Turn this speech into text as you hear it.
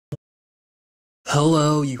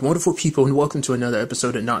Hello, you wonderful people, and welcome to another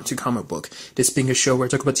episode of Not Too Comic Book. This being a show where I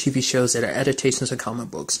talk about TV shows that are adaptations of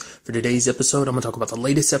comic books. For today's episode, I'm going to talk about the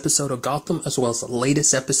latest episode of Gotham, as well as the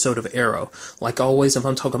latest episode of Arrow. Like always, if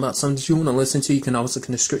I'm talking about something you want to listen to, you can always look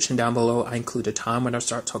in the description down below. I include a time when I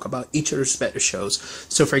start talking about each of the respective shows.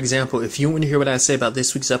 So, for example, if you want to hear what I say about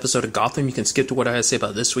this week's episode of Gotham, you can skip to what I say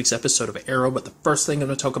about this week's episode of Arrow, but the first thing I'm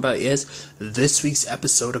going to talk about is this week's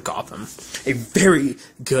episode of Gotham. A very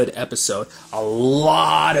good episode. A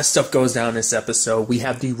lot of stuff goes down in this episode. We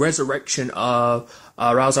have the resurrection of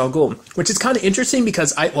Ra's al Ghul, which is kind of interesting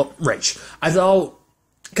because I thought,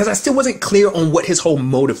 because I still wasn't clear on what his whole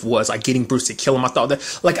motive was, like getting Bruce to kill him. I thought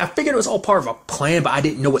that, like, I figured it was all part of a plan, but I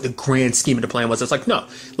didn't know what the grand scheme of the plan was. It's like, no,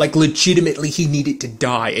 like, legitimately he needed to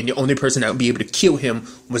die, and the only person that would be able to kill him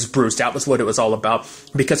was Bruce. That was what it was all about,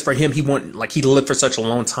 because for him, he lived for such a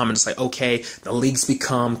long time, and it's like, okay, the league's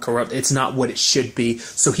become corrupt. It's not what it should be,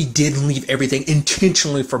 so he did leave everything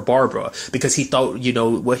intentionally for Barbara, because he thought,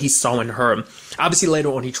 what he saw in her. Obviously,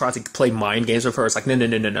 later on, he tries to play mind games with her. It's like,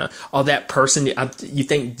 no. Oh, that person, you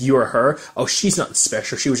think you or her? Oh, she's not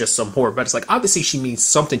special. She was just some whore. But it's like, obviously, she means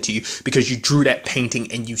something to you because you drew that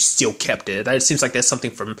painting and you still kept it. That seems like that's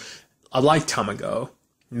something from a lifetime ago.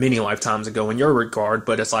 Many lifetimes ago in your regard.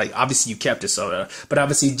 But it's like, obviously, you kept it. So, but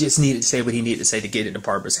obviously, he just needed to say what he needed to say to get into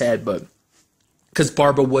Barbara's head. But because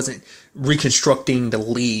Barbara wasn't reconstructing the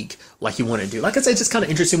league like you want to do. Like I said, it's just kind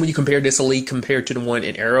of interesting when you compare this league compared to the one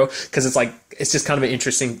in Arrow, because it's like, it's just kind of an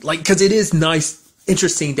interesting, like, because it is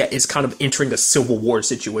interesting that it's kind of entering a civil war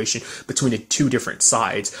situation between the two different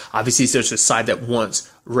sides. Obviously, there's a side that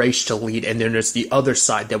wants Ra's to lead, and then there's the other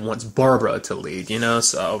side that wants Barbara to lead,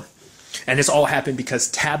 so. And this all happened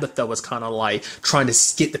because Tabitha was kind of like trying to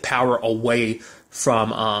get the power away from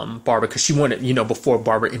Barbara, because she wanted, before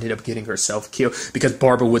Barbara ended up getting herself killed, because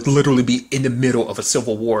Barbara would literally be in the middle of a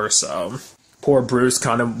civil war. So poor Bruce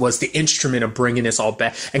kind of was the instrument of bringing this all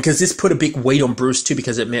back. And because this put a big weight on Bruce too,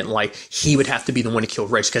 because it meant like he would have to be the one to kill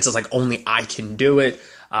Ra's, because it's like, only I can do it.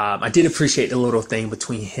 I did appreciate the little thing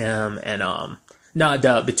between him and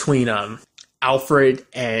between Alfred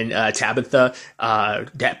and Tabitha,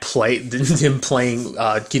 that play, them playing,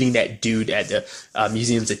 getting that dude at the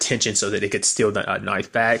museum's attention so that they could steal the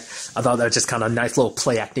knife back. I thought that was just kind of a nice little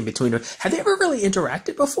play acting between them. Have they ever really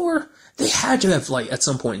interacted before? They had to have, like, at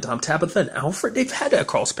some point in time, Tabitha and Alfred, they've had to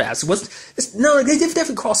cross paths. They've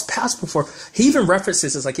definitely crossed paths before. He even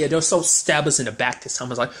references, it's like, yeah, they'll so stab us in the back this time. I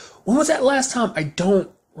was like, when was that last time? I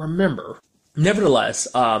don't remember. Nevertheless,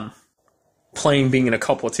 being in a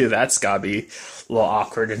couple too, that's gotta be a little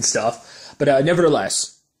awkward and stuff. But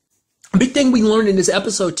nevertheless, a big thing we learned in this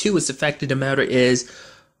episode too is the fact of the matter is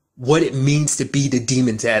what it means to be the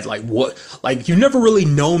Demon's Head. Like, what, like, you've never really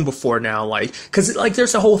known before now, like, because like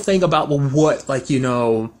there's a whole thing about, well, what, like,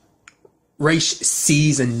 Ra's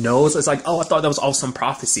sees and knows. It's like, oh, I thought that was all some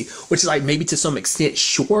prophecy, which is like, maybe to some extent,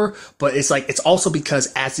 sure, but it's like, it's also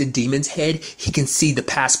because as the Demon's Head, he can see the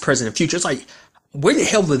past, present, and future. It's like, where the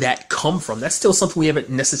hell did that come from? That's still something we haven't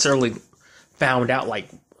necessarily found out. Like,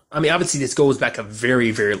 I mean, obviously this goes back a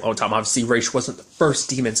very, very long time. Obviously, Ra's wasn't the first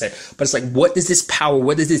Demon's Head, but it's like, what does this power,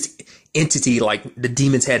 what does this entity, like the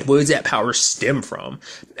Demon's Head, where does that power stem from?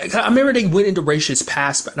 I remember they went into Ra's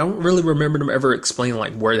past, but I don't really remember them ever explaining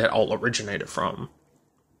like where that all originated from.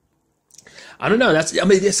 I don't know.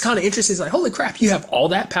 It's kind of interesting. It's like, holy crap, you have all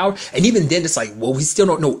that power. And even then, it's like, well, we still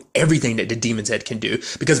don't know everything that the Demon's Head can do,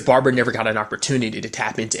 because Barbara never got an opportunity to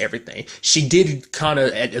tap into everything. She did kind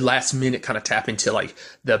of at the last minute kind of tap into like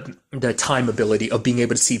the time ability of being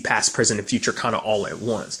able to see past, present, and future kind of all at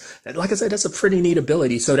once. And like I said, that's a pretty neat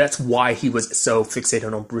ability. So that's why he was so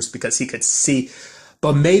fixated on Bruce, because he could see.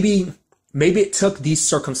 But maybe it took these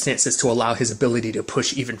circumstances to allow his ability to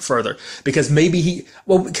push even further, because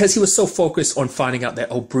because he was so focused on finding out that,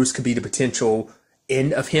 oh, Bruce could be the potential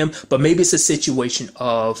end of him. But maybe it's a situation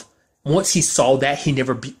of, once he saw that, he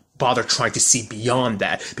never bothered trying to see beyond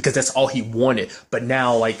that, because that's all he wanted. But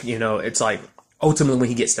now, like, it's like, ultimately when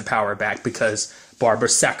he gets the power back, because Barbara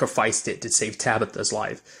sacrificed it to save Tabitha's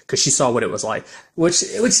life, because she saw what it was like, which,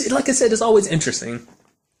 like I said, is always interesting.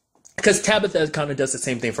 Because Tabitha kind of does the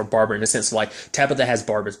same thing for Barbara, in the sense of, like, Tabitha has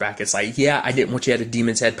Barbara's back. It's like, yeah, I didn't want you to have a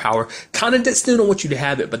Demon's Head power. Kind of still don't want you to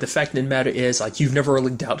have it. But the fact of the matter is, like, you've never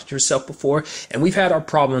really doubted yourself before. And we've had our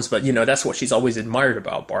problems, but, that's what she's always admired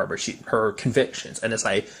about Barbara. Her convictions. And it's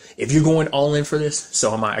like, if you're going all in for this,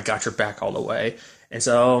 so am I. I got your back all the way. And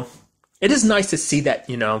so it is nice to see that,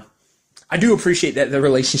 I do appreciate that the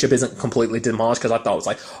relationship isn't completely demolished, because I thought it was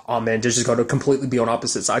like, oh man, they're just going to completely be on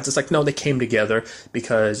opposite sides. It's like, no, they came together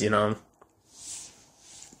because,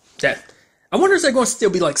 that I wonder if there's going to still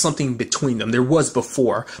be like something between them. There was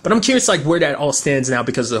before, but I'm curious like where that all stands now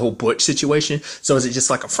because of the whole Butch situation. So is it just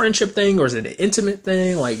like a friendship thing, or is it an intimate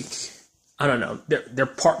thing? Like, I don't know. They're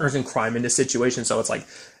partners in crime in this situation, so it's like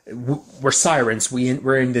we're sirens.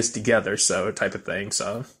 We're in this together, so type of thing.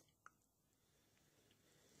 So.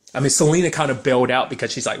 I mean, Selena kind of bailed out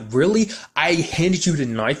because she's like, really? I handed you the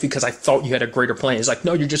knife because I thought you had a greater plan. It's like,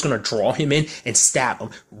 no, you're just going to draw him in and stab him.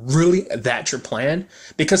 Really? That's your plan?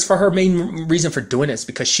 Because for her main reason for doing it is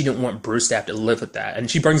because she didn't want Bruce to have to live with that.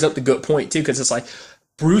 And she brings up the good point, too, because it's like,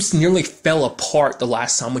 Bruce nearly fell apart the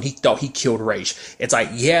last time when he thought he killed Raish. It's like,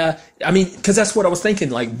 yeah, I mean, because that's what I was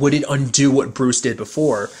thinking. Like, would it undo what Bruce did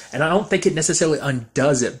before? And I don't think it necessarily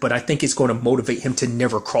undoes it, but I think it's going to motivate him to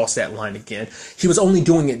never cross that line again. He was only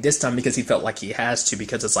doing it this time because he felt like he has to,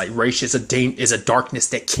 because it's like Raish is a darkness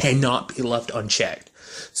that cannot be left unchecked.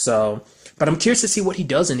 So, but I'm curious to see what he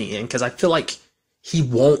does in the end, because I feel like he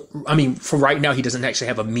won't. I mean, for right now, he doesn't actually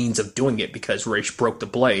have a means of doing it because Raish broke the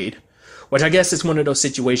blade. Which I guess is one of those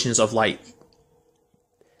situations of like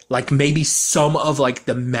maybe some of like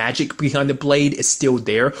the magic behind the blade is still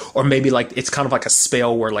there, or maybe like it's kind of like a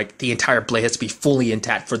spell where like the entire blade has to be fully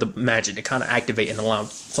intact for the magic to kind of activate and allow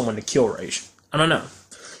someone to kill Raish. I don't know.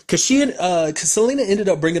 Because Selena ended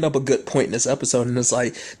up bringing up a good point in this episode, and it's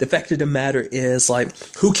like, the fact of the matter is, like,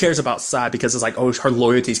 who cares about Side? Because it's like, oh, her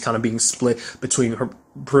loyalty is kind of being split between her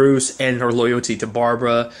Bruce and her loyalty to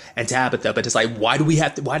Barbara and Tabitha. But it's like, why do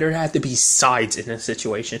there have to be sides in this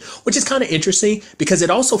situation? Which is kind of interesting, because it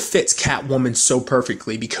also fits Catwoman so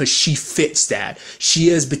perfectly, because she fits that. She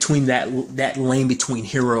is between that lane between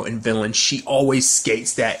hero and villain. She always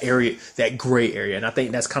skates that area, that gray area, and I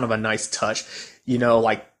think that's kind of a nice touch. You know,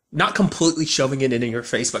 like, not completely shoving it in your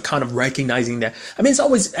face, but kind of recognizing that. I mean,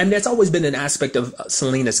 that's always been an aspect of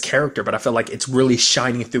Selena's character, but I feel like it's really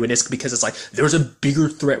shining through in this, because it's like, there's a bigger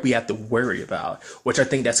threat we have to worry about, which I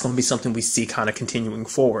think that's going to be something we see kind of continuing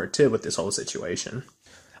forward too with this whole situation.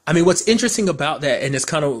 I mean, what's interesting about that, and it's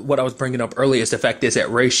kind of what I was bringing up earlier, is the fact is that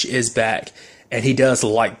Raish is back, and he does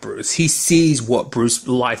like Bruce. He sees what Bruce's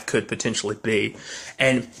life could potentially be.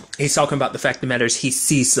 And he's talking about the fact of the matter is he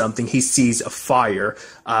sees something. He sees a fire,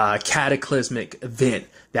 cataclysmic event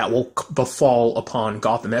that will befall upon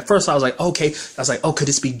Gotham. At first I was like, okay. I was like, oh, could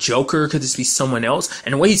this be Joker? Could this be someone else?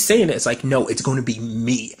 And the way he's saying it, it's like, no, it's going to be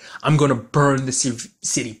me. I'm going to burn the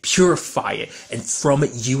city, purify it. And from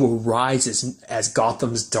it, you will rise as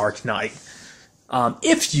Gotham's Dark Knight.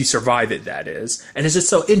 If you survive it, that is. And it's just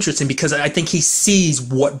so interesting, because I think he sees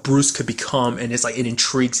what Bruce could become, and it's like, it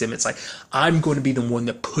intrigues him. It's like, I'm going to be the one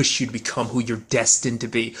that pushes you to become who you're destined to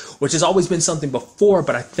be, which has always been something before,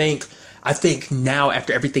 but I think now,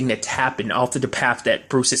 after everything that's happened, after the path that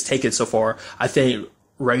Bruce has taken so far, I think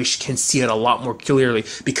Raish can see it a lot more clearly,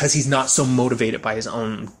 because he's not so motivated by his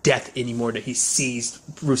own death anymore, that he sees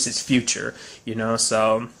Bruce's future, you know,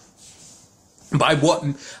 so... By what,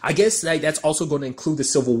 I guess like, that's also going to include the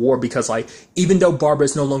Civil War, because like, even though Barbara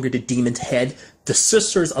is no longer the demon's head, the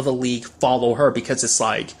Sisters of the League follow her, because it's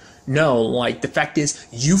like, no, like, the fact is,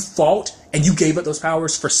 you fought and you gave up those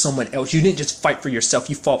powers for someone else. You didn't just fight for yourself,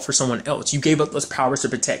 you fought for someone else. You gave up those powers to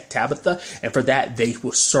protect Tabitha, and for that, they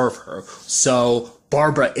will serve her. So,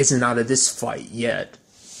 Barbara isn't out of this fight yet.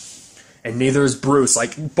 And neither is Bruce.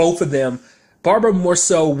 Like, both of them, Barbara more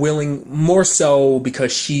so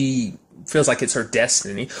because she feels like it's her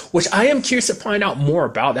destiny, which I am curious to find out more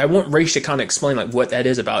about. I want Raish to kind of explain like what that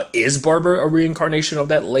is about. Is Barbara a reincarnation of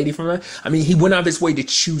that lady from that? I mean, he went out of his way to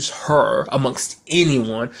choose her amongst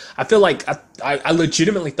anyone. I feel like I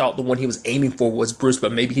legitimately thought the one he was aiming for was Bruce,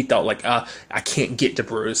 but maybe he thought like, I can't get to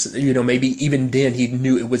Bruce. You know, maybe even then he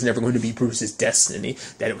knew it was never going to be Bruce's destiny,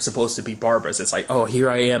 that it was supposed to be Barbara's. It's like, oh, here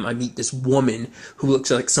I am. I meet this woman who looks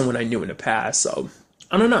like someone I knew in the past. So,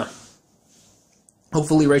 I don't know.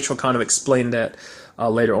 Hopefully Rachel kind of explained that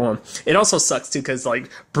later on. It also sucks too, because like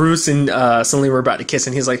Bruce and Selena were about to kiss,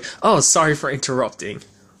 and he's like, "Oh, sorry for interrupting."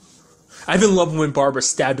 I even love when Barbara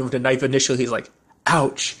stabbed him with a knife initially. He's like,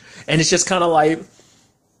 "Ouch!" And it's just kind of like,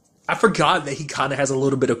 I forgot that he kind of has a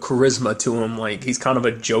little bit of charisma to him. Like, he's kind of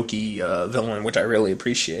a jokey villain, which I really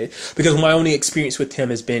appreciate. Because my only experience with him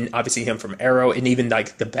has been, obviously, him from Arrow, and even,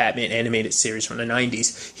 like, the Batman animated series from the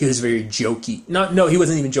 90s. He was very jokey. No, he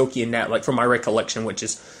wasn't even jokey in that. Like, from my recollection, which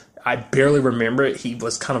is, I barely remember it, he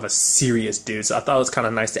was kind of a serious dude. So I thought it was kind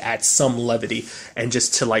of nice to add some levity, and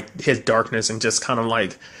just to, like, his darkness, and just kind of,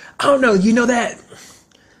 like, I don't know, you know that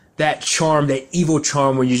charm, that evil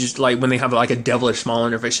charm, where you just, like, when they have, like, a devilish smile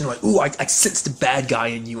on their face, you're like, ooh, I sense the bad guy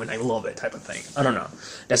in you, and I love it, type of thing. I don't know.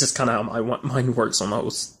 That's just kind of how my mind works on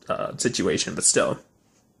those situation, but still.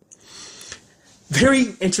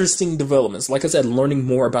 very interesting developments. Like I said, learning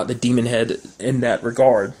more about the demon head in that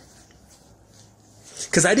regard.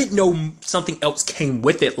 Because I didn't know something else came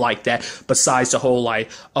with it like that, besides the whole, like,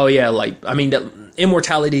 oh yeah, like, I mean, the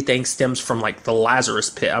immortality thing stems from, like, the Lazarus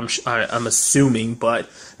pit, I'm assuming, but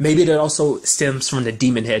maybe it also stems from the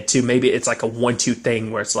demon head, too. Maybe it's like a 1-2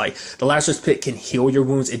 thing where it's like, the Lazarus pit can heal your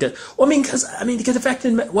wounds. It does. Well, because the fact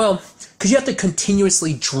that, because you have to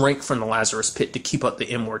continuously drink from the Lazarus pit to keep up the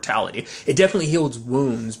immortality. It definitely heals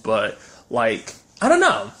wounds, but, like, I don't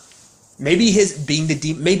know. Maybe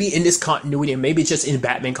maybe in this continuity, and maybe it's just in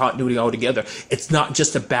Batman continuity altogether, it's not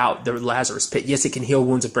just about the Lazarus pit. Yes, it can heal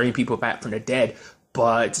wounds and bring people back from the dead,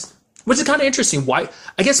 but, which is kind of interesting. Why?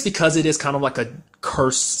 I guess because it is kind of like a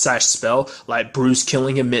curse/spell, like Bruce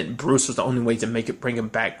killing him meant Bruce was the only way to bring him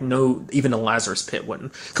back. No, even the Lazarus pit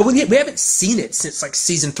wouldn't. Because we haven't seen it since, like,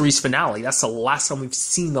 season 3's finale. That's the last time we've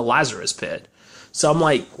seen the Lazarus pit. So I'm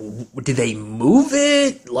like, did they move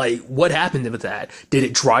it? Like, what happened with that? Did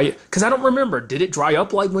it dry? Because I don't remember. Did it dry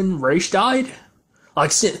up like when Raish died?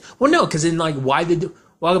 Like, well, no, because then, like,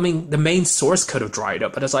 the main source could have dried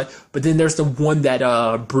up, but it's like, but then there's the one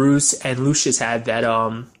that Bruce and Lucius had that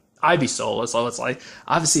Ivy Soul. So it's like,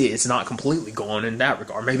 obviously it's not completely gone in that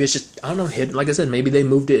regard. Maybe it's just, I don't know, hidden. Like I said, maybe they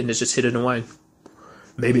moved it and it's just hidden away.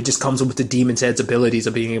 Maybe it just comes with the demon's head's abilities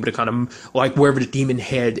of being able to kind of, like, wherever the demon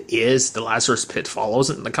head is, the Lazarus pit follows,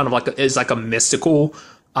 and kind of like is like a mystical,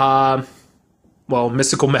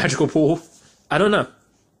 mystical magical pool. I don't know.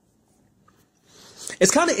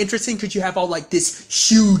 It's kind of interesting because you have all, like,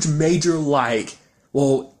 this huge major, like,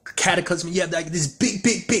 cataclysm. You have, like, this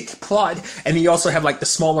big plot, and then you also have, like, the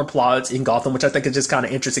smaller plots in Gotham, which I think is just kind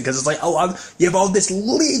of interesting because it's like, you have all this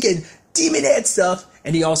League and demon head stuff,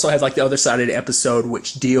 and he also has, like, the other side of the episode,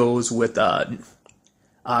 which deals with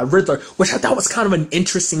Riddler, which I thought was kind of an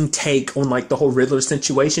interesting take on, like, the whole Riddler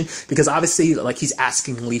situation, because obviously, like, he's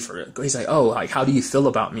asking Lee for it. He's like, oh, like, how do you feel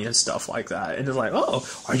about me and stuff like that? And it's like, oh,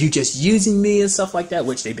 are you just using me and stuff like that?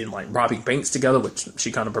 Which they've been, like, robbing banks together, which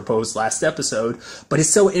she kind of proposed last episode. But it's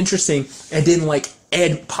so interesting. And then, like,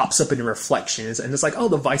 Ed pops up in the reflections, and it's like, oh,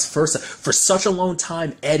 the vice versa. For such a long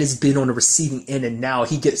time, Ed has been on the receiving end, and now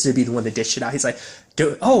he gets to be the one to dish it out. He's like,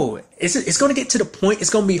 it's going to get to the point, it's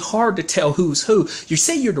going to be hard to tell who's who. You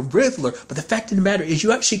say you're the Riddler, but the fact of the matter is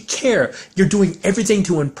you actually care. You're doing everything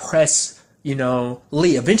to impress,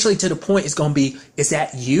 Lee. Eventually to the point it's going to be, is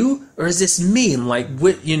that you or is this me? And, like,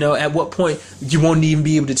 at what point you won't even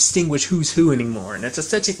be able to distinguish who's who anymore. And that's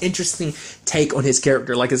such an interesting take on his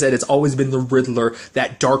character. Like I said, it's always been the Riddler,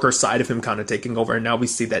 that darker side of him kind of taking over. And now we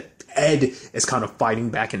see that Ed is kind of fighting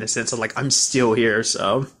back in a sense of, like, I'm still here,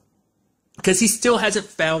 so. Because he still hasn't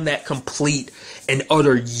found that complete and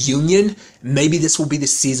utter union. Maybe this will be the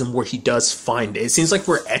season where he does find it. It seems like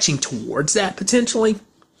we're etching towards that, potentially.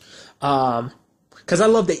 Because I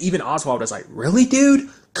love that even Oswald is like, really, dude?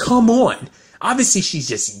 Come on. Obviously, she's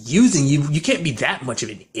just using you. You can't be that much of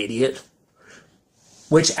an idiot.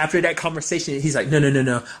 Which, after that conversation, he's like,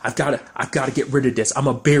 no. I've got to get rid of this. I'm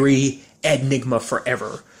going to bury Enigma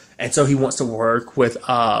forever. And so he wants to work with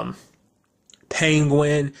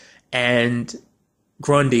Penguin and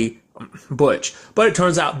Grundy, Butch. But it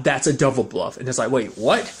turns out that's a double bluff. And it's like, wait,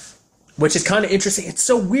 what? Which is kind of interesting. It's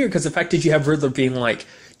so weird because the fact that you have Riddler being like,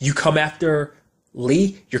 you come after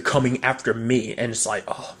Lee, you're coming after me. And it's like,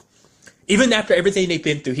 oh. Even after everything they've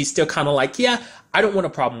been through, he's still kind of like, yeah, I don't want a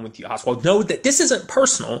problem with you, Oswald. Know that this isn't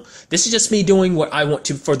personal. This is just me doing what I want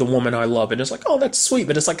to for the woman I love. And it's like, oh, that's sweet.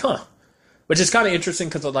 But it's like, huh. Which is kind of interesting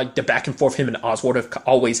because of, like, the back and forth him and Oswald have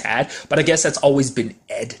always had. But I guess that's always been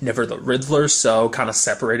Ed, never the Riddler. So kind of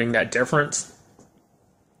separating that difference.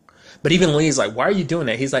 But even Lee's like, why are you doing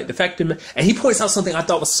that? He's like, the fact that, and he points out something I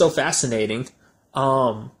thought was so fascinating.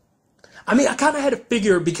 I kind of had to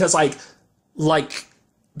figure because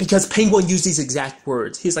because Penguin used these exact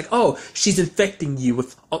words. He's like, oh, she's infecting you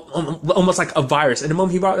with almost like a virus. And the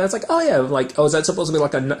moment he brought that's like, oh yeah, like, oh, is that supposed to be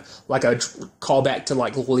like a callback to,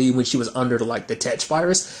 like, Lee when she was under the Tetch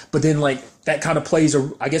virus? But then, like, that kind of plays,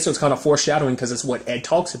 I guess it was kind of foreshadowing because it's what Ed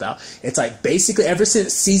talks about. It's like basically ever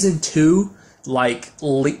since season 2, like,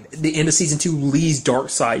 the end of season 2, Lee's dark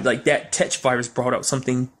side, like, that Tetch virus brought out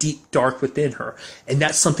something deep, dark within her. And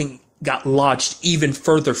that's something got lodged even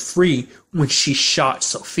further free when she shot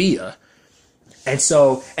Sophia. And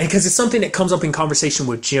because it's something that comes up in conversation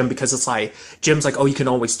with Jim, because it's like, Jim's like, oh, you can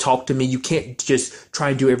always talk to me. You can't just try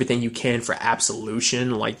and do everything you can for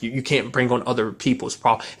absolution. Like, you can't bring on other people's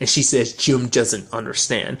problems. And she says Jim doesn't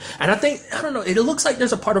understand. And I don't know, it looks like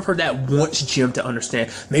there's a part of her that wants Jim to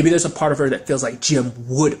understand. Maybe there's a part of her that feels like Jim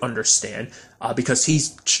would understand, because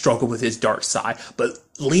he's struggled with his dark side. But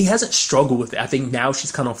Lee hasn't struggled with it. I think now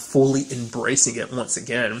she's kind of fully embracing it once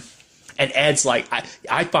again. And Ed's like,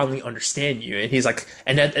 I finally understand you. And he's like,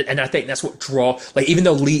 and I think that's what like, even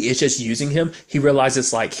though Lee is just using him, he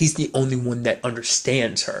realizes, like, he's the only one that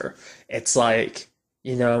understands her. It's like,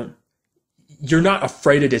 you know, you're not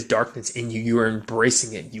afraid of this darkness in you. You're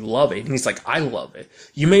embracing it. You love it. And he's like, I love it.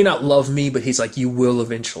 You may not love me, but he's like, you will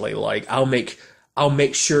eventually. Like, I'll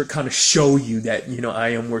make sure, kind of show you that, you know, I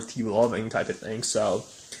am worth you loving, type of thing. So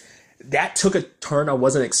that took a turn I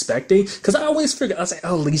wasn't expecting, because I always figured, I was like,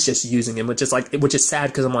 oh, Lee's just using him, which is sad,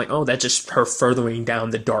 because I'm like, oh, that's just her furthering down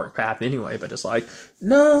the dark path anyway. But it's like,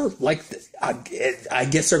 no, like, I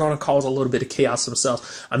guess they're going to cause a little bit of chaos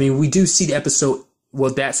themselves. I mean, we do see the episode,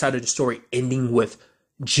 well, that side of the story ending with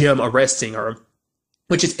Jim arresting her,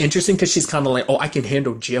 which is interesting, because she's kind of like, oh, I can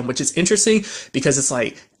handle Jim, which is interesting, because it's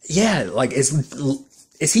like, yeah, like,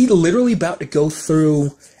 is he literally about to go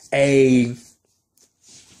through a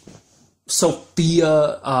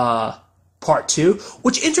Sophia part 2,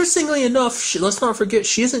 which, interestingly enough, let's not forget,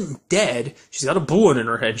 she isn't dead. She's got a bullet in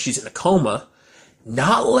her head. She's in a coma.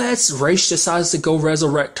 Not unless Raish decides to go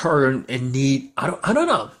resurrect her and need, I don't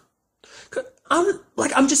know.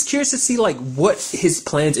 I'm just curious to see, like, what his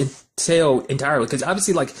plans entail entirely, because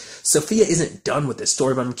obviously, like, Sophia isn't done with this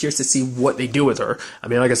story, but I'm curious to see what they do with her. I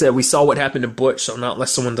mean, like I said, we saw what happened to Butch, so not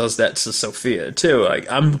unless someone does that to Sophia too. Like,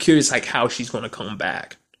 I'm curious, like, how she's going to come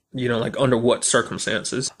back. You know, like, under what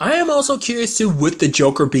circumstances. I am also curious, too, with the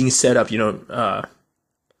Joker being set up, you know,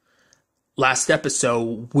 last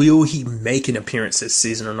episode, will he make an appearance this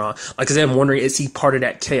season or not? Like I said, I'm wondering, is he part of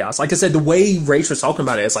that chaos? Like I said, the way Rach was talking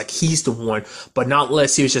about it is like he's the one, but not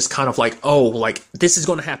unless he was just kind of like, oh, like, this is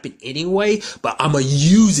going to happen anyway, but I'm going to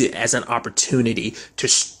use it as an opportunity to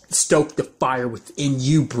stoke the fire within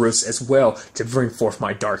you, Bruce, as well, to bring forth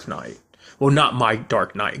my Dark Knight. Well, not my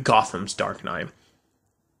Dark Knight, Gotham's Dark Knight.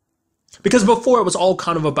 Because before it was all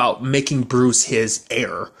kind of about making Bruce his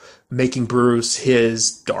heir, making Bruce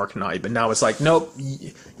his Dark Knight. But now it's like, nope,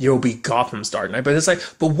 you'll be Gotham's Dark Knight. But it's like,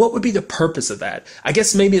 but what would be the purpose of that? I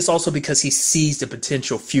guess maybe it's also because he sees the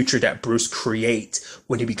potential future that Bruce creates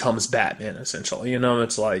when he becomes Batman, essentially. You know,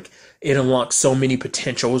 it's like, it unlocks so many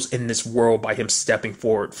potentials in this world by him stepping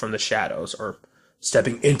forward from the shadows, or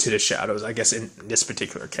stepping into the shadows, I guess, in this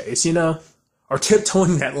particular case, you know? Or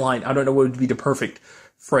tiptoeing that line. I don't know what would be the perfect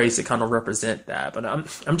phrase to kind of represent that, but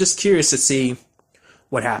I'm just curious to see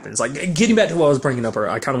what happens. Like, getting back to what I was bringing up, or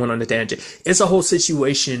I kind of went on a tangent. It's a whole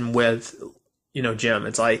situation with, you know, Jim.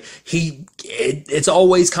 It's like it's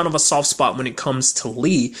always kind of a soft spot when it comes to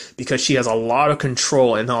Lee, because she has a lot of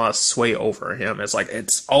control and a lot of sway over him. It's like,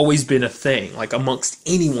 it's always been a thing. Like, amongst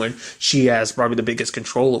anyone, she has probably the biggest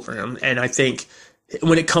control over him. And I think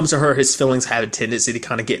when it comes to her, his feelings have a tendency to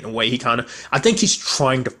kind of get in the way. I think he's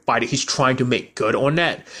trying to fight it. He's trying to make good on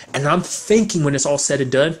that. And I'm thinking, when it's all said and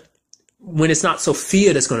done, when it's not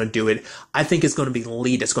Sophia that's going to do it, I think it's going to be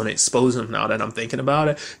Lee that's going to expose him, now that I'm thinking about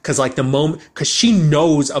it. Because, like, because she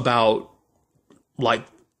knows about, like,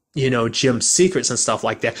 you know, Jim's secrets and stuff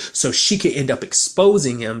like that. So she could end up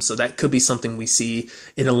exposing him. So that could be something we see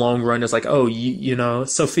in the long run. It's like, oh, you know,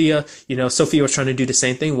 Sophia was trying to do the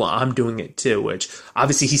same thing. Well, I'm doing it too, which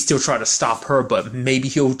obviously he's still trying to stop her, but maybe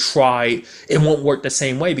he'll try. It won't work the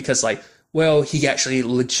same way, because, like, well, he actually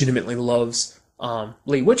legitimately loves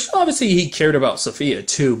Lee, which obviously he cared about Sophia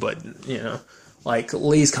too, but, you know, like,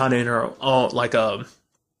 Lee's kind of in her own, like,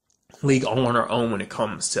 league on her own when it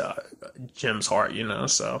comes to Jim's heart, you know.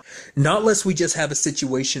 So not unless we just have a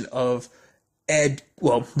situation of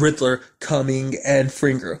Riddler coming and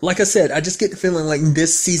Fringer. Like I said, I just get the feeling like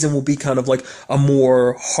this season will be kind of like a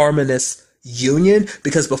more harmonious union,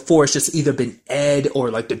 because before it's just either been Ed or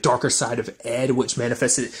like the darker side of Ed, which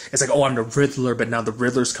manifested it's like, oh, I'm the Riddler, but now the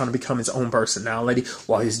Riddler's kind of become his own personality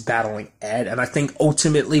while he's battling Ed. And I think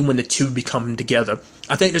ultimately when the two become together,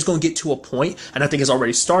 I think there's going to get to a point, and I think it's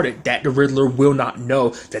already started, that the Riddler will not know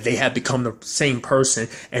that they have become the same person.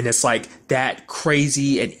 And it's like that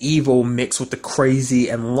crazy and evil mixed with the crazy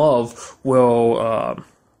and love will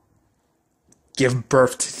give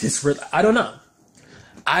birth to this Riddler. I don't know.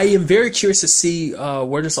 I am very curious to see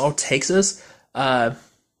where this all takes us.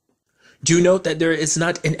 Do note that there is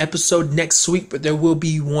not an episode next week, but there will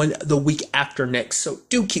be one the week after next, so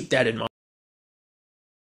do keep that in mind.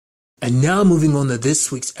 And now moving on to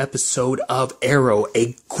this week's episode of Arrow,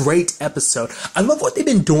 a great episode. I love what they've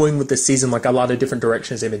been doing with this season, like a lot of different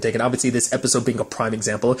directions they've been taking. Obviously, this episode being a prime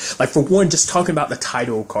example. Like, for one, just talking about the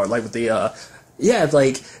title card, like with the Yeah,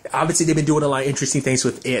 like, obviously they've been doing a lot of interesting things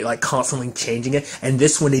with it, like constantly changing it. And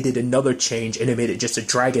this one they did another change and they made it just a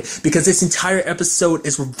dragon. Because this entire episode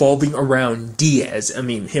is revolving around Diaz. I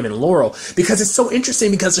mean, him and Laurel. Because it's so interesting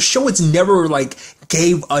because the show has never, like,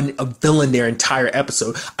 gave a villain their entire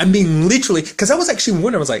episode. I mean, literally, because I was actually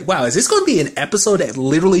wondering, I was like, wow, is this going to be an episode that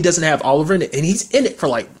literally doesn't have Oliver in it? And he's in it for,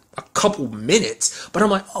 like, a couple minutes, but I'm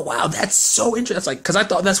like, oh wow, that's so interesting. It's like, because I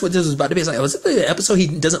thought that's what this was about to be. It's like, was it the episode he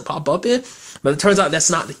doesn't pop up in? But it turns out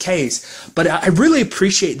that's not the case. But I really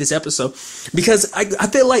appreciate this episode because I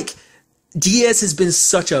feel like Diaz has been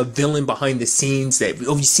such a villain behind the scenes that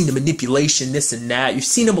you've seen the manipulation, this and that. You've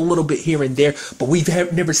seen him a little bit here and there, but we've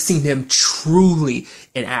never seen him truly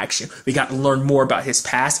in action. We got to learn more about his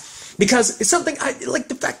past because it's something I like.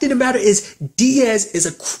 The fact of the matter is, Diaz is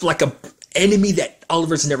a enemy that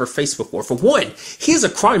Oliver's never faced before. For one, he is a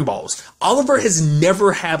crime boss. Oliver has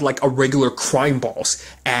never had like a regular crime boss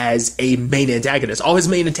as a main antagonist. All his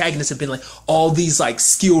main antagonists have been like all these like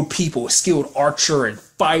skilled people, skilled archer and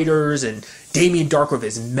fighters, and Damien Dark with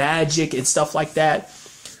his magic and stuff like that.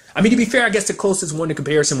 I mean, to be fair, I guess the closest one to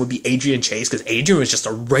comparison would be Adrian Chase, because Adrian was just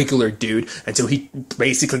a regular dude until he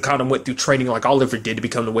basically kind of went through training like Oliver did to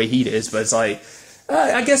become the way he is. But it's like,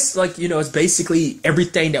 I guess, like, you know, it's basically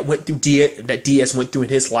everything that went through that Diaz went through in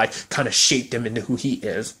his life kind of shaped him into who he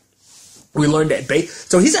is. We learned that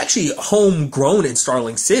so he's actually homegrown in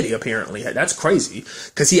Starling City, apparently. That's crazy,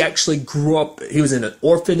 because he actually grew up, he was in an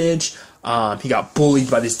orphanage. He got bullied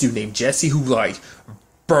by this dude named Jesse, who, like,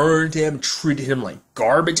 burned him, treated him like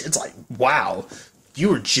garbage. It's like, wow,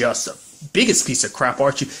 you were just the biggest piece of crap,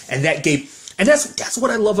 aren't you? And that's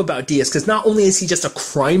what I love about Diaz, because not only is he just a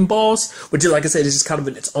crime boss, which, like I said, is just kind of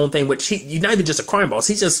its own thing, which he's not even just a crime boss,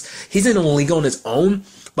 he's in a league on his own,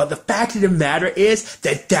 but the fact of the matter is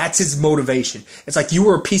that that's his motivation. It's like, you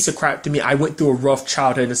were a piece of crap to me, I went through a rough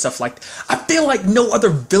childhood and stuff like that. I feel like no other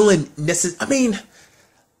villain I mean,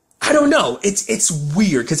 I don't know. It's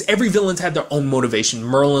weird because every villain's had their own motivation.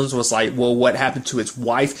 Merlin's was like, well, what happened to his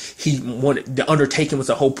wife? The Undertaking was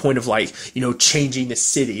the whole point of, like, you know, changing the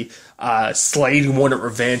city. Slade wanted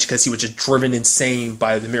revenge because he was just driven insane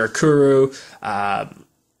by the Mirakuru.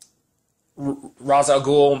 Ra's al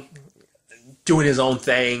Ghul doing his own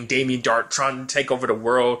thing. Damien Dark trying to take over the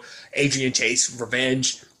world. Adrian Chase,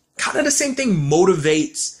 revenge. Kind of the same thing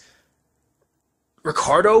motivates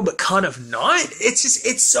Ricardo, but kind of not.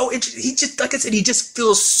 It's so interesting. He just, like I said, he just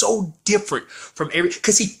feels so different from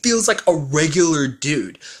because he feels like a regular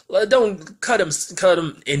dude. Don't cut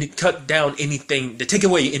him and cut down anything, to take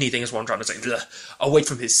away anything is what I'm trying to say, away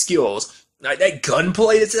from his skills. Like that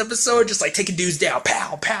gunplay this episode, just like taking dudes down,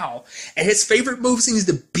 pow, pow. And his favorite move seems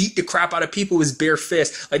to beat the crap out of people with his bare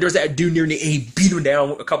fist. Like there was that dude near me, and he beat him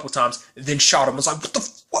down a couple times, and then shot him. I was like, what the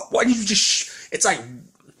fuck? Why did you just it's like,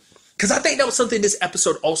 because I think that was something this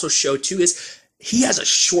episode also showed too, is he has a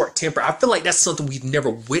short temper. I feel like that's something we've never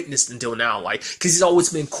witnessed until now, like, because he's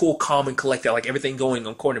always been cool, calm, and collected, like everything going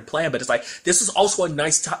according to plan. But it's like, this is also a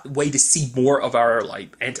nice way to see more of our,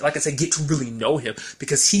 like, and like I said, get to really know him,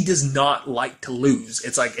 because he does not like to lose.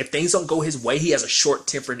 It's like, if things don't go his way, he has a short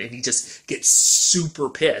temper and he just gets super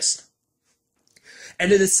pissed.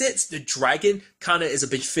 And in a sense, the dragon kind of is a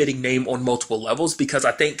befitting name on multiple levels, because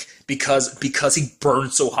I think because he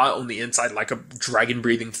burns so hot on the inside like a dragon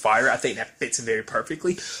breathing fire, I think that fits him very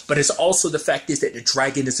perfectly. But it's also the fact is that the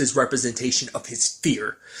dragon is his representation of his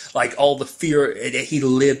fear. Like all the fear that he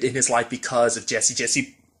lived in his life because of Jesse.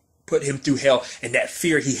 Jesse put him through hell, and that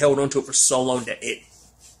fear, he held onto it for so long that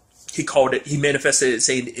he manifested it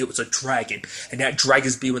saying it was a dragon, and that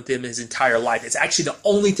dragon's been with him his entire life. It's actually the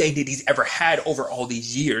only thing that he's ever had over all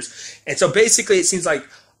these years. And so basically it seems like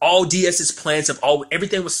all Diaz's plans of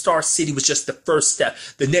everything with Star City was just the first step.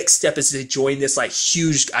 The next step is to join this like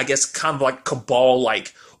huge, I guess, kind of like cabal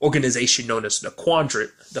like organization known as the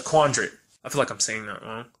Quadrant. I feel like I'm saying that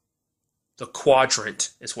wrong. The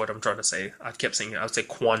Quadrant is what I'm trying to say. I kept saying it. I would say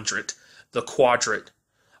Quadrant. The Quadrant.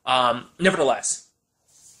 Nevertheless.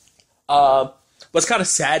 What's kind of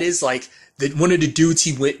sad is, like, that one of the dudes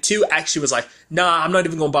he went to actually was like, nah, I'm not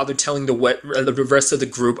even going to bother telling the rest of the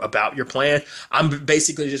group about your plan. I'm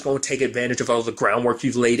basically just going to take advantage of all the groundwork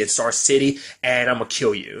you've laid at Star City, and I'm going to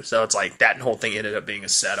kill you. So it's like, that whole thing ended up being a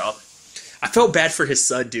setup. I felt bad for his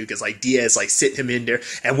son, dude, because, like, Diaz, like, sitting him in there,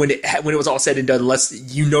 and when it was all said and done, unless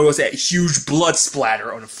you notice that huge blood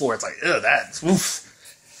splatter on the floor, it's like, ugh, that's, oof.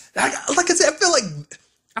 Like I said, I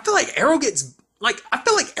feel like Arrow gets... Like, I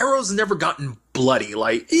feel like Arrow's never gotten bloody.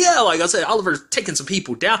 Like, yeah, like I said, Oliver's taking some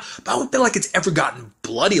people down, but I don't feel like it's ever gotten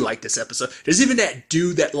bloody like this episode. There's even that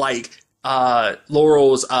dude that, like,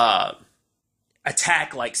 Laurel's,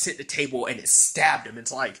 attack like sit at the table and it stabbed him.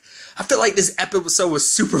 It's like, I feel like this episode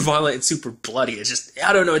was super violent and super bloody. It's just,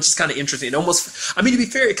 I don't know, it's just kind of interesting. It almost, I mean, to be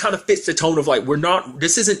fair, it kind of fits the tone of like,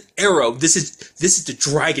 this isn't Arrow, this is the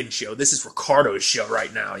Dragon show, this is Ricardo's show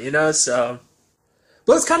right now, you know? So,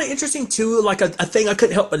 but it's kind of interesting too, like a thing I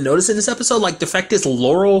couldn't help but notice in this episode, like the fact is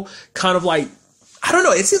Laurel kind of like, I don't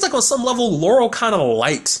know, it seems like on some level Laurel kind of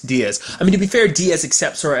likes Diaz. I mean, to be fair, Diaz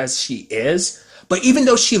accepts her as she is. But even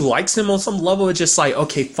though she likes him on some level, it's just like,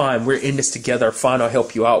 okay, fine, we're in this together. Fine, I'll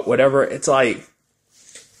help you out, whatever. It's like,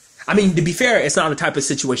 I mean, to be fair, it's not the type of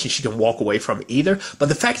situation she can walk away from either. But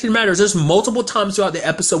the fact of the matter is, there's multiple times throughout the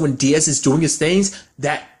episode when Diaz is doing his things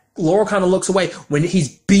that Laurel kind of looks away. When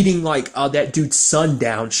he's beating like that dude's son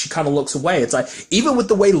down, she kind of looks away. It's like, even with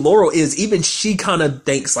the way Laurel is, even she kind of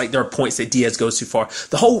thinks like there are points that Diaz goes too far.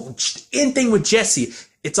 The whole end thing with Jesse,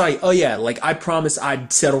 it's like, oh yeah, like I promised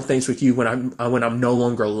I'd settle things with you when I'm no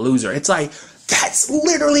longer a loser. It's like, that's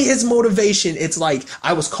literally his motivation. It's like,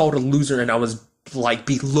 I was called a loser and I was like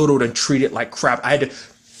belittled and treated like crap.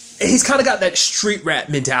 He's kind of got that street rat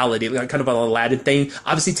mentality, like kind of an Aladdin thing.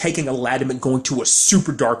 Obviously taking Aladdin and going to a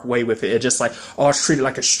super dark way with it. It's just like, oh, I was treated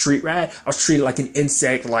like a street rat. I was treated like an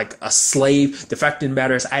insect, like a slave. The fact of the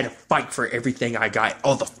matter is I had to fight for everything I got.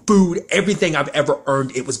 All the food, everything I've ever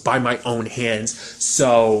earned, it was by my own hands.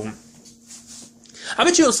 So I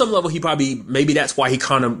bet you on some level he probably, maybe that's why he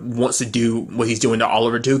kind of wants to do what he's doing to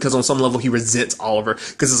Oliver too, because on some level he resents Oliver,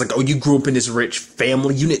 because it's like, oh, you grew up in this rich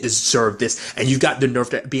family, you didn't deserve this, and you got the nerve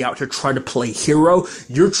to be out here trying to play hero.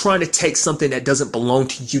 You're trying to take something that doesn't belong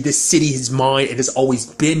to you. This city is mine, it has always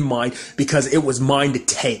been mine, because it was mine to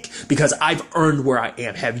take, because I've earned where I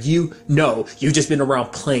am. Have you? No, you've just been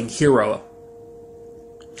around playing hero.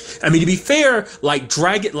 I mean, to be fair, like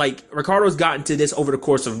Ricardo's gotten to this over the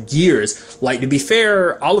course of years. Like, to be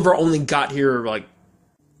fair, Oliver only got here like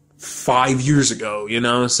 5 years ago, you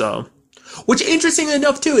know, so. Which, interesting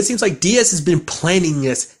enough too, it seems like Diaz has been planning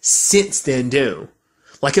this since then too.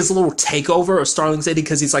 Like his little takeover of Starling City,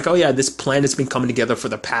 because he's like, oh yeah, this plan has been coming together for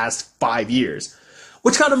the past 5 years.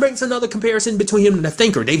 Which kind of brings another comparison between him and the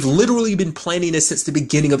Thinker. They've literally been planning this since the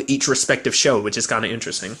beginning of each respective show, which is kind of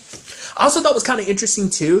interesting. I also thought it was kind of interesting,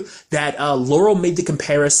 too, that Laurel made the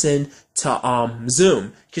comparison to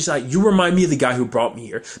Zoom. She's like, you remind me of the guy who brought me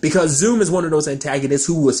here. Because Zoom is one of those antagonists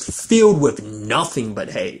who was filled with nothing but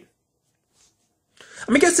hate. I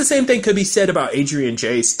mean, I guess the same thing could be said about Adrian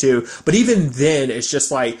Jace, too. But even then, it's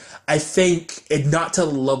just like, I think, not to the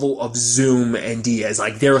level of Zoom and Diaz.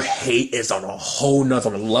 Like, their hate is on a whole nother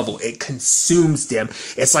level. It consumes them.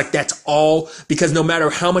 It's like, that's all, because no matter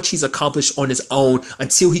how much he's accomplished on his own,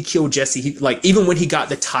 until he killed Jesse, even when he got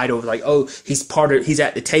the title, like, oh, he's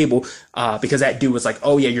at the table, because that dude was like,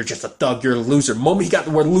 oh yeah, you're just a thug, you're a loser. The moment he got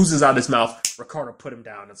the word losers out of his mouth, Ricardo put him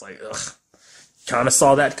down. It's like, ugh. Kind of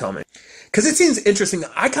saw that coming. Because it seems interesting.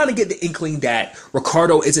 I kind of get the inkling that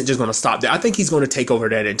Ricardo isn't just going to stop there. I think he's going to take over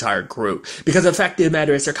that entire group. Because the fact of the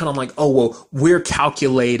matter is, they're kind of like, oh, well, we're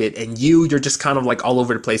calculated, and you're just kind of like all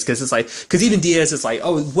over the place. Because it's like, because even Diaz is like,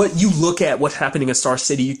 oh, what you look at what's happening in Star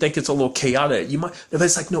City, you think it's a little chaotic. But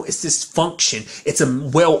it's like, no, it's dysfunction. It's a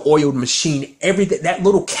well-oiled machine. Everything, that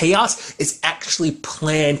little chaos is actually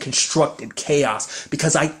planned, constructed chaos.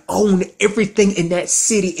 Because I own everything in that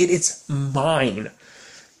city. It is mine.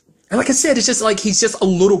 And like I said, it's just like, he's just a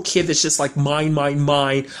little kid that's just like, mine, mine,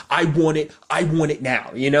 mine. I want it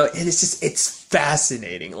now, you know? And it's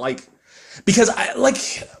fascinating. Like, because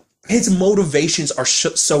his motivations are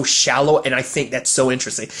so shallow, and I think that's so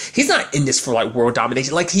interesting. He's not in this for like world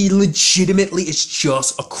domination. Like, he legitimately is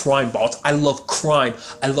just a crime boss. I love crime.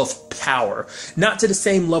 I love power. Not to the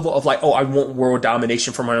same level of like, oh, I want world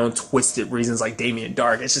domination for my own twisted reasons like Damien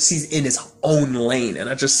Dark. It's just, he's in his own lane, and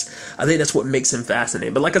I think that's what makes him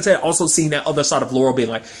fascinating. But like I said, also seeing that other side of Laurel being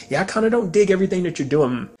like, yeah, I kind of don't dig everything that you're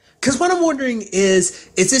doing. Because what I'm wondering is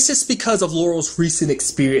this just because of Laurel's recent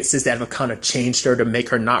experiences that have kind of changed her to make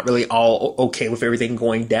her not really all okay with everything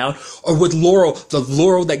going down? Or would Laurel, the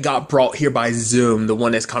Laurel that got brought here by Zoom, the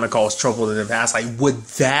one that's kind of caused trouble in the past, like, would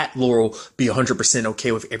that Laurel be 100%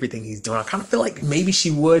 okay with everything he's doing? I kind of feel like maybe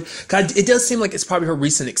she would. It does seem like it's probably her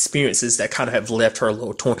recent experiences that kind of have left her a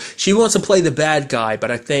little torn. She wants to play the bad guy,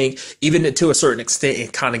 but I think even to a certain extent,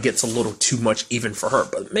 it kind of gets a little too much even for her.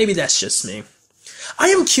 But maybe that's just me. I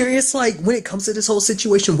am curious, like, when it comes to this whole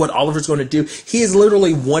situation, what Oliver's going to do. He is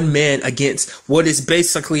literally one man against what is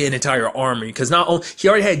basically an entire army. Because not only, he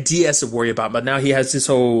already had Diaz to worry about, but now he has this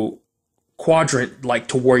whole quadrant like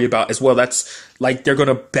to worry about as well. That's like they're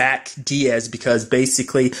gonna back Diaz because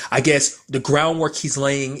basically, I guess the groundwork he's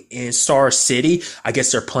laying in Star City, I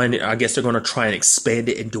guess they're planning. I guess they're gonna try and expand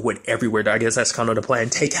it and do it everywhere. I guess that's kind of the plan.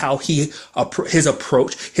 Take how his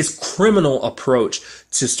criminal approach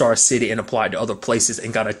to Star City and apply it to other places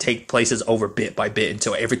and gotta take places over bit by bit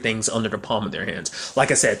until everything's under the palm of their hands. Like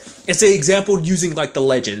I said, it's an example using like the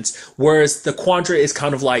Legends, whereas the quadrant is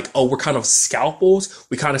kind of like, oh, we're kind of scalpels.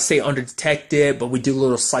 We kind of stay undetected, but we do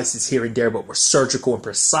little slices here and there, but we're surgical and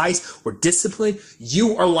precise. We're disciplined.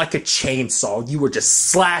 You are like a chainsaw. You were just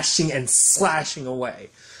slashing and slashing away,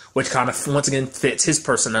 which kind of, once again, fits his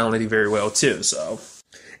personality very well too. So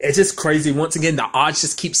it's just crazy. Once again, the odds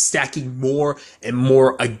just keep stacking more and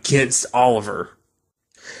more against Oliver.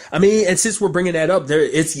 I mean, and since we're bringing that up,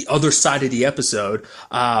 it's the other side of the episode,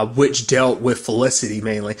 which dealt with Felicity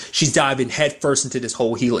mainly. She's diving headfirst into this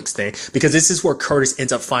whole Helix thing, because this is where Curtis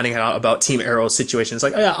ends up finding out about Team Arrow's situation. It's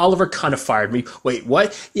like, oh yeah, Oliver kind of fired me. Wait,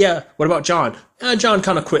 what? Yeah, what about John? John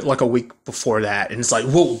kind of quit like a week before that. And it's like,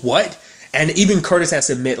 whoa, what? And even Curtis has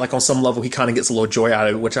to admit, like, on some level, he kind of gets a little joy out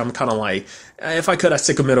of it, which I'm kind of like, if I could, I'd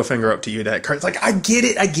stick a middle finger up to you. That Curtis, like, I get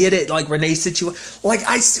it. Like, Renee's situation, like,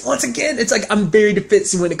 once again, it's like, I'm very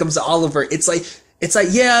defensive when it comes to Oliver. It's like,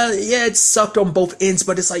 yeah, it sucked on both ends,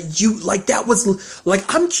 but it's like, that was, like,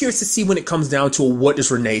 I'm curious to see when it comes down to what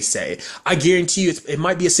does Renee say. I guarantee you, it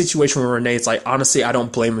might be a situation where Renee's like, honestly, I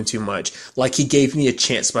don't blame him too much. Like, he gave me a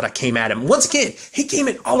chance, but I came at him. Once again, he came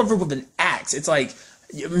at Oliver with an axe. It's like,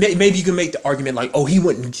 maybe you can make the argument like, oh, he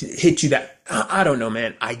wouldn't hit you that. I don't know,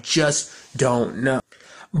 man. I just don't know.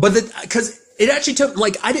 But because it actually took,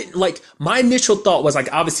 like, I didn't, like, my initial thought was,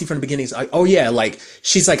 like, obviously from the beginning, it's like, oh yeah, like,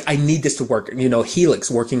 she's like, I need this to work,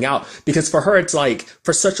 Helix working out. Because for her, it's like,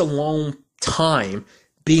 for such a long time,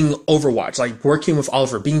 being Overwatch, like working with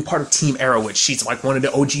Oliver, being part of Team Arrow, which she's like one of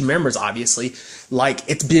the OG members, obviously, like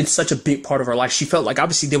it's been such a big part of her life. She felt like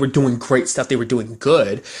obviously they were doing great stuff. They were doing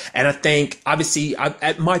good. And I think obviously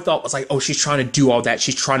my thought was like, oh, she's trying to do all that.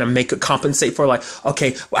 She's trying to make it compensate for like,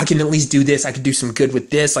 okay, I can at least do this. I can do some good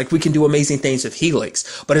with this. Like we can do amazing things with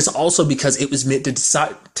Helix. But it's also because it was meant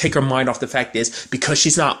to take her mind off the fact is because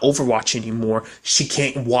she's not Overwatch anymore. She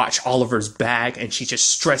can't watch Oliver's back and she's just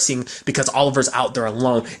stressing because Oliver's out there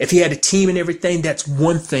alone. If he had a team and everything, that's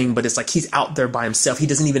one thing, but it's like he's out there by himself. He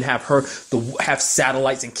doesn't even have have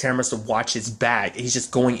satellites and cameras to watch his back. He's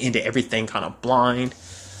just going into everything kind of blind.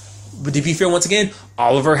 But to be fair, once again,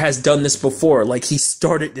 Oliver has done this before. Like he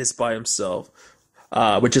started this by himself,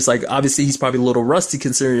 which is like obviously he's probably a little rusty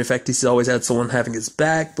considering the fact he's always had someone having his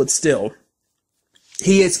back, but still,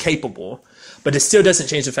 he is capable. But it still doesn't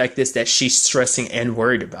change the fact that she's stressing and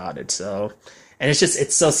worried about it. So. And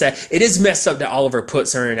it's so sad. It is messed up that Oliver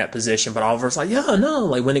puts her in that position, but Oliver's like, yeah, no,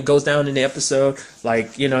 like when it goes down in the episode,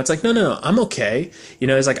 like, it's like, no, I'm okay.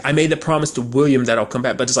 It's like, I made the promise to William that I'll come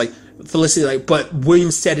back, but it's like, Felicity, like, but William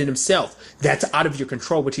said it himself. That's out of your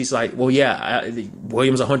control, which he's like, well, yeah,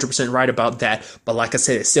 William's 100% right about that. But like I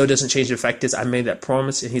said, it still doesn't change the fact is I made that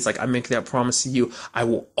promise. And he's like, I make that promise to you. I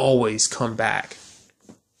will always come back.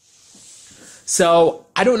 So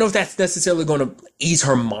I don't know if that's necessarily going to ease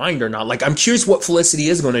her mind or not. Like, I'm curious what Felicity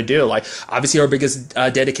is going to do. Like, obviously her biggest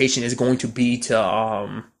dedication is going to be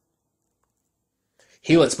to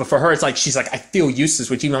Helix. But for her, it's like, she's like, I feel useless,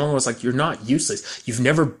 which even I was like, you're not useless. You've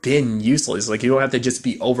never been useless. Like, you don't have to just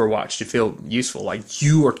be Overwatch to feel useful. Like,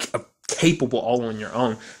 you are capable all on your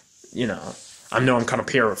own, I know I'm kind of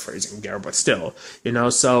paraphrasing there, but still,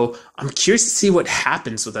 so I'm curious to see what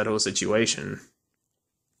happens with that whole situation.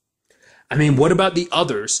 I mean, what about the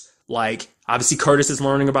others? Like, obviously Curtis is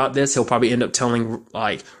learning about this. He'll probably end up telling,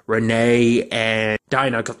 like, Renee and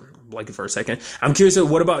Dinah, like, for a second. I'm curious,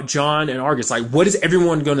 what about John and Argus? Like, what is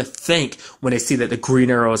everyone going to think when they see that the Green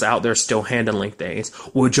Arrow is out there still handling things?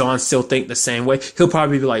 Will John still think the same way? He'll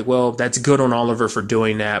probably be like, well, that's good on Oliver for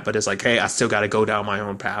doing that, but it's like, hey, I still got to go down my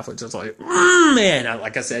own path. Which is like, man,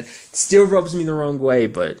 like I said, still rubs me the wrong way,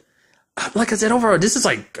 but... Like I said, overall, this is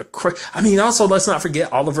like also, let's not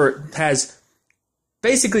forget, Oliver has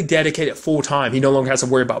basically dedicated full time. He no longer has to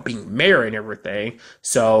worry about being mayor and everything.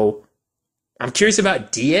 So I'm curious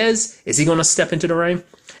about Diaz. Is he going to step into the ring?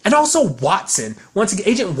 And also Watson. Once again,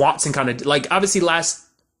 Agent Watson kind of, like, obviously last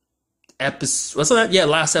episode,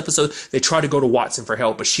 last episode, they tried to go to Watson for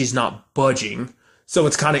help, but she's not budging. So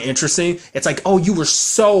it's kind of interesting. It's like, oh, you were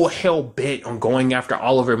so hell-bent on going after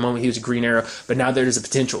Oliver the moment he was a Green Arrow, but now there's a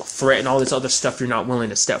potential threat and all this other stuff you're not willing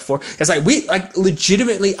to step for. It's like,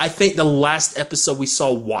 legitimately, I think the last episode we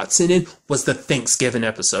saw Watson in was the Thanksgiving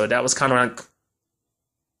episode. That was kind of like,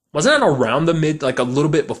 wasn't that around the a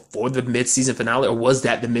little bit before the mid-season finale, or was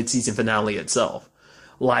that the mid-season finale itself?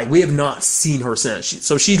 Like, we have not seen her since.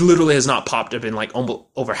 So she literally has not popped up in, like, almost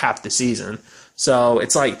over half the season. So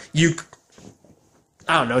it's like,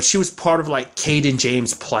 I don't know, she was part of, like, Cade and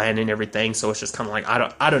James' plan and everything, so it's just kind of like,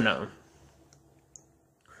 I don't know.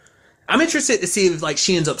 I'm interested to see if, like,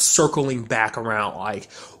 she ends up circling back around.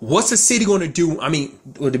 Like, what's the city going to do? I mean,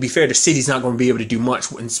 well, to be fair, the city's not going to be able to do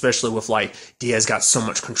much, especially with, like, Diaz got so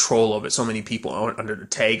much control of it. So many people under the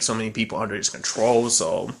take, so many people under his control.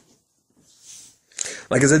 So,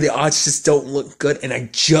 like I said, the odds just don't look good. And I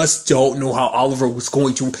just don't know how Oliver was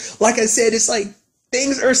going to. Like I said, it's like,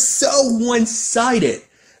 things are so one-sided.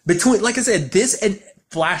 Between, like I said, this and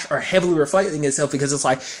Flash are heavily reflecting itself because it's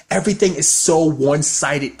like everything is so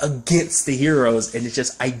one-sided against the heroes, and it's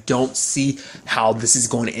just, I don't see how this is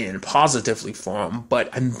going to end positively for them, but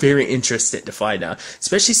I'm very interested to find out,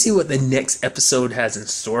 especially see what the next episode has in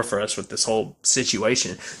store for us with this whole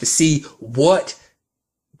situation, to see what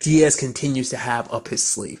Diaz continues to have up his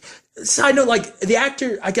sleeve. Side note, like, the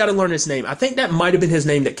actor, I gotta learn his name. I think that might have been his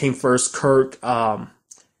name that came first, Kirk, God,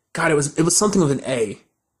 it was something with an A.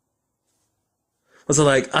 Was it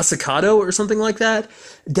like Asakato or something like that?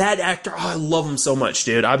 That actor, I love him so much,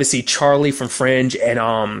 dude. Obviously, Charlie from Fringe and,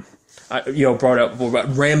 brought up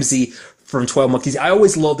Ramsey from 12 Monkeys. I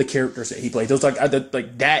always love the characters that he played. Those, like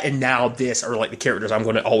that and now this are, like, the characters I'm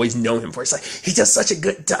going to always know him for. It's like, he does such a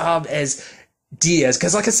good job as Diaz.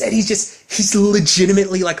 Because, like I said, he's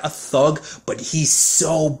legitimately, like, a thug, but he's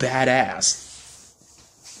so badass.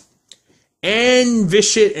 And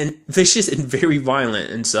vicious and very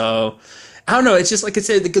violent. And so, I don't know, it's just like I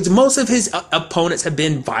said, because most of his opponents have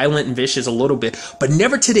been violent and vicious a little bit, but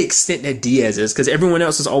never to the extent that Diaz is, because everyone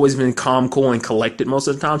else has always been calm, cool, and collected most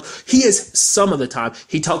of the time. He is some of the time.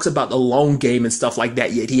 He talks about the long game and stuff like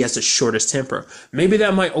that, yet he has the shortest temper. Maybe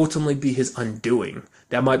that might ultimately be his undoing.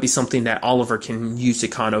 That might be something that Oliver can use to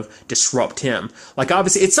kind of disrupt him. Like,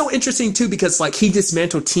 obviously, it's so interesting, too, because, like, he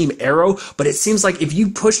dismantled Team Arrow, but it seems like if you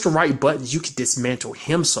push the right buttons, you could dismantle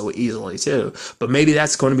him so easily, too. But maybe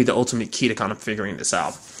that's going to be the ultimate key to kind of figuring this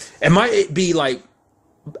out. It might be, like,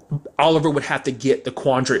 Oliver would have to get the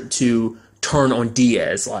Quadrant to turn on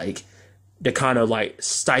Diaz, like, to kind of, like,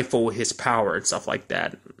 stifle his power and stuff like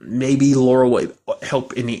that. Maybe Laura would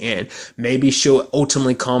help in the end. Maybe she'll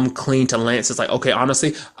ultimately come clean to Lance. It's like, okay,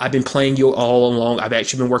 honestly, I've been playing you all along. I've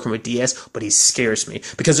actually been working with Diaz, but he scares me.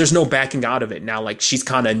 Because there's no backing out of it now. Like, she's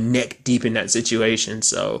kind of neck deep in that situation.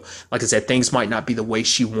 So, like I said, things might not be the way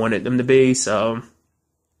she wanted them to be. So,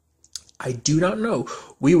 I do not know.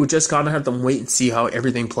 We will just kind of have to wait and see how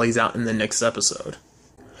everything plays out in the next episode.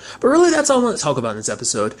 But really, that's all I want to talk about in this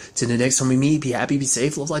episode. Till the next time we meet, be happy, be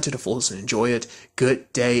safe, live life to the fullest, and enjoy it.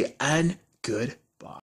 Good day and good